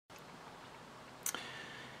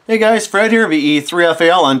Hey guys, Fred here,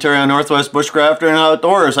 VE3FAL, Ontario Northwest Bushcrafter and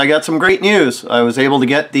Outdoors. I got some great news. I was able to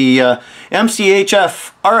get the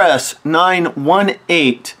mcHF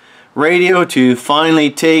RS918 radio to finally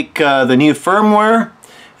take the new firmware,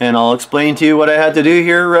 and I'll explain to you what I had to do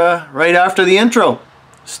here right after the intro.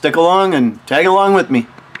 Stick along and tag along with me.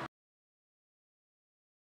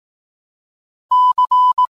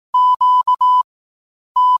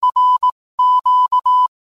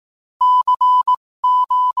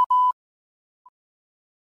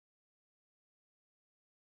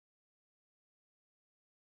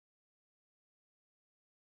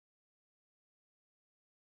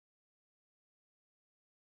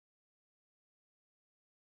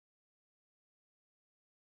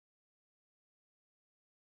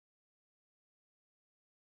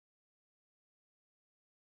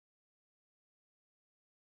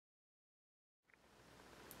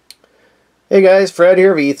 Hey guys, Fred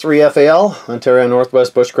here, VE3FAL, Ontario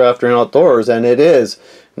Northwest Bushcrafter and Outdoors, and it is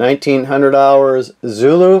 1900 hours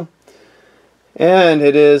Zulu, and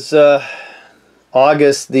it is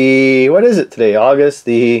August the, what is it today? August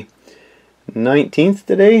the 19th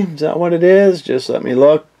today? Is that what it is? Just let me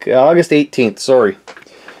look. August 18th, sorry.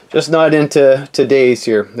 Just not into days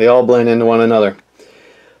here. They all blend into one another.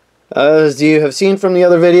 As you have seen from the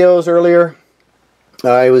other videos earlier,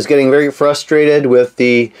 I was getting very frustrated with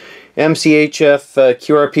the mcHF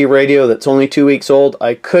QRP radio that's only 2 weeks old.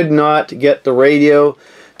 I could not get the radio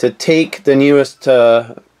to take the newest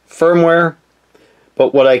firmware,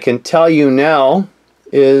 but what I can tell you now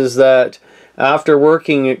is that after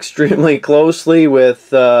working extremely closely with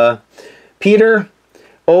Petr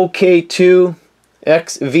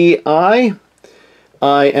OK2XVI,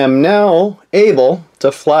 I am now able to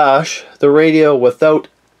flash the radio without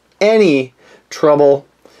any trouble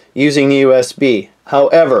using the USB.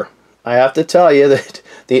 However, I have to tell you that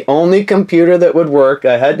the only computer that would work,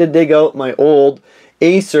 I had to dig out my old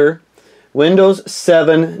Acer Windows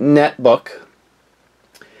 7 netbook,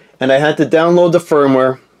 and I had to download the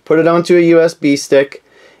firmware, put it onto a USB stick,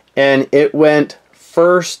 and it went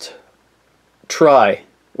first try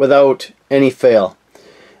without any fail.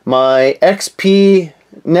 My XP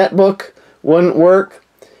netbook wouldn't work,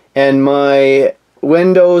 and my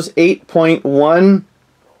Windows 8.1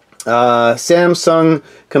 Samsung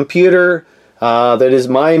computer that is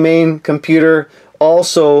my main computer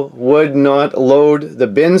also would not load the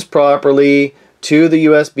bins properly to the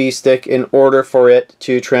USB stick in order for it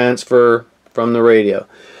to transfer from the radio.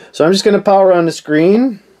 So I'm just going to power on the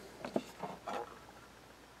screen.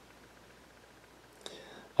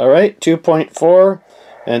 Alright, 2.4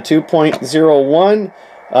 and 2.01.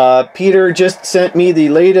 Petr just sent me the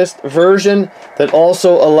latest version that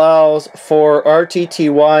also allows for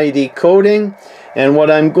RTTY decoding, and what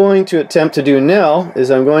I'm going to attempt to do now is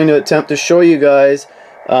I'm going to attempt to show you guys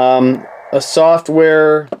a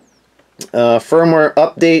software firmware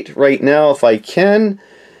update right now if I can,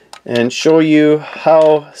 and show you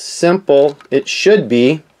how simple it should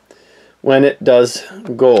be when it does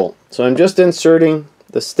go. So I'm just inserting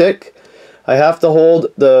the stick. I have to hold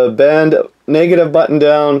the band negative button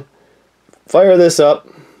down, fire this up.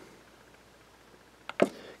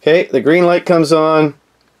 Okay, the green light comes on,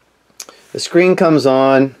 the screen comes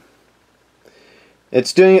on,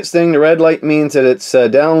 it's doing its thing. The red light means that it's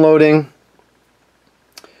downloading.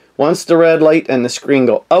 Once the red light and the screen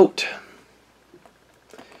go out,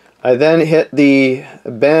 I then hit the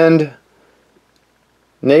band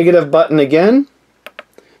negative button again.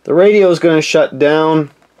 The radio is going to shut down.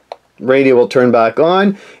 Radio will turn back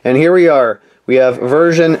on, and here we are. We have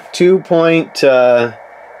version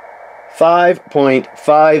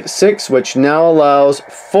 2.5.56, which now allows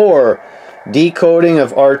for decoding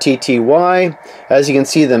of RTTY. As you can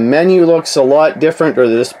see, the menu looks a lot different, or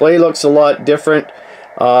the display looks a lot different.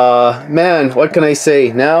 Man, what can I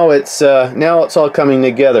say? Now it's all coming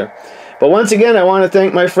together. But once again, I want to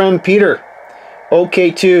thank my friend Petr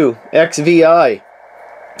OK2XVI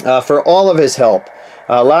for all of his help.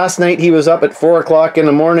 Last night he was up at 4 o'clock in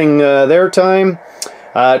the morning their time,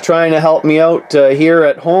 trying to help me out here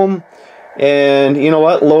at home. And you know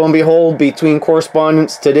what? Lo and behold, between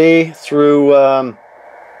correspondence today through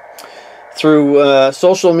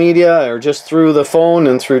social media, or just through the phone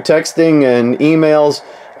and through texting and emails,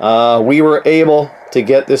 we were able to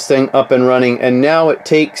get this thing up and running. And now it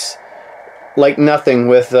takes like nothing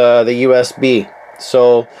with the USB.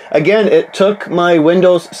 So again, it took my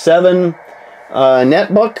Windows 7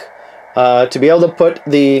 netbook to be able to put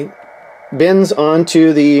the bins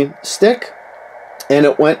onto the stick, and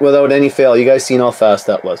it went without any fail. You guys seen how fast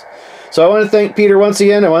that was. So I want to thank Peter once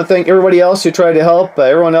again. I want to thank everybody else who tried to help,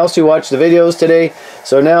 everyone else who watched the videos today.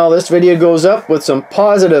 So now this video goes up with some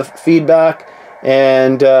positive feedback,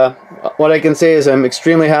 and what I can say is I'm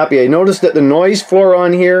extremely happy. I noticed that the noise floor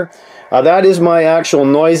on here, that is my actual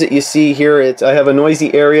noise that you see here. I have a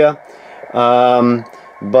noisy area,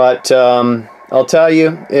 but I'll tell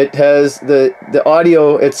you, it has the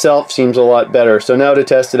audio itself seems a lot better. So now to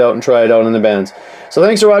test it out and try it out in the bands. So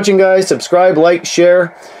thanks for watching, guys. Subscribe, like,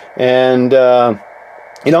 share, and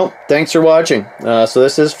you know, thanks for watching. So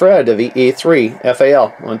this is Fred of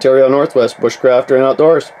E3FAL, Ontario Northwest Bushcrafter and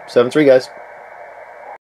Outdoors. 7-3, guys.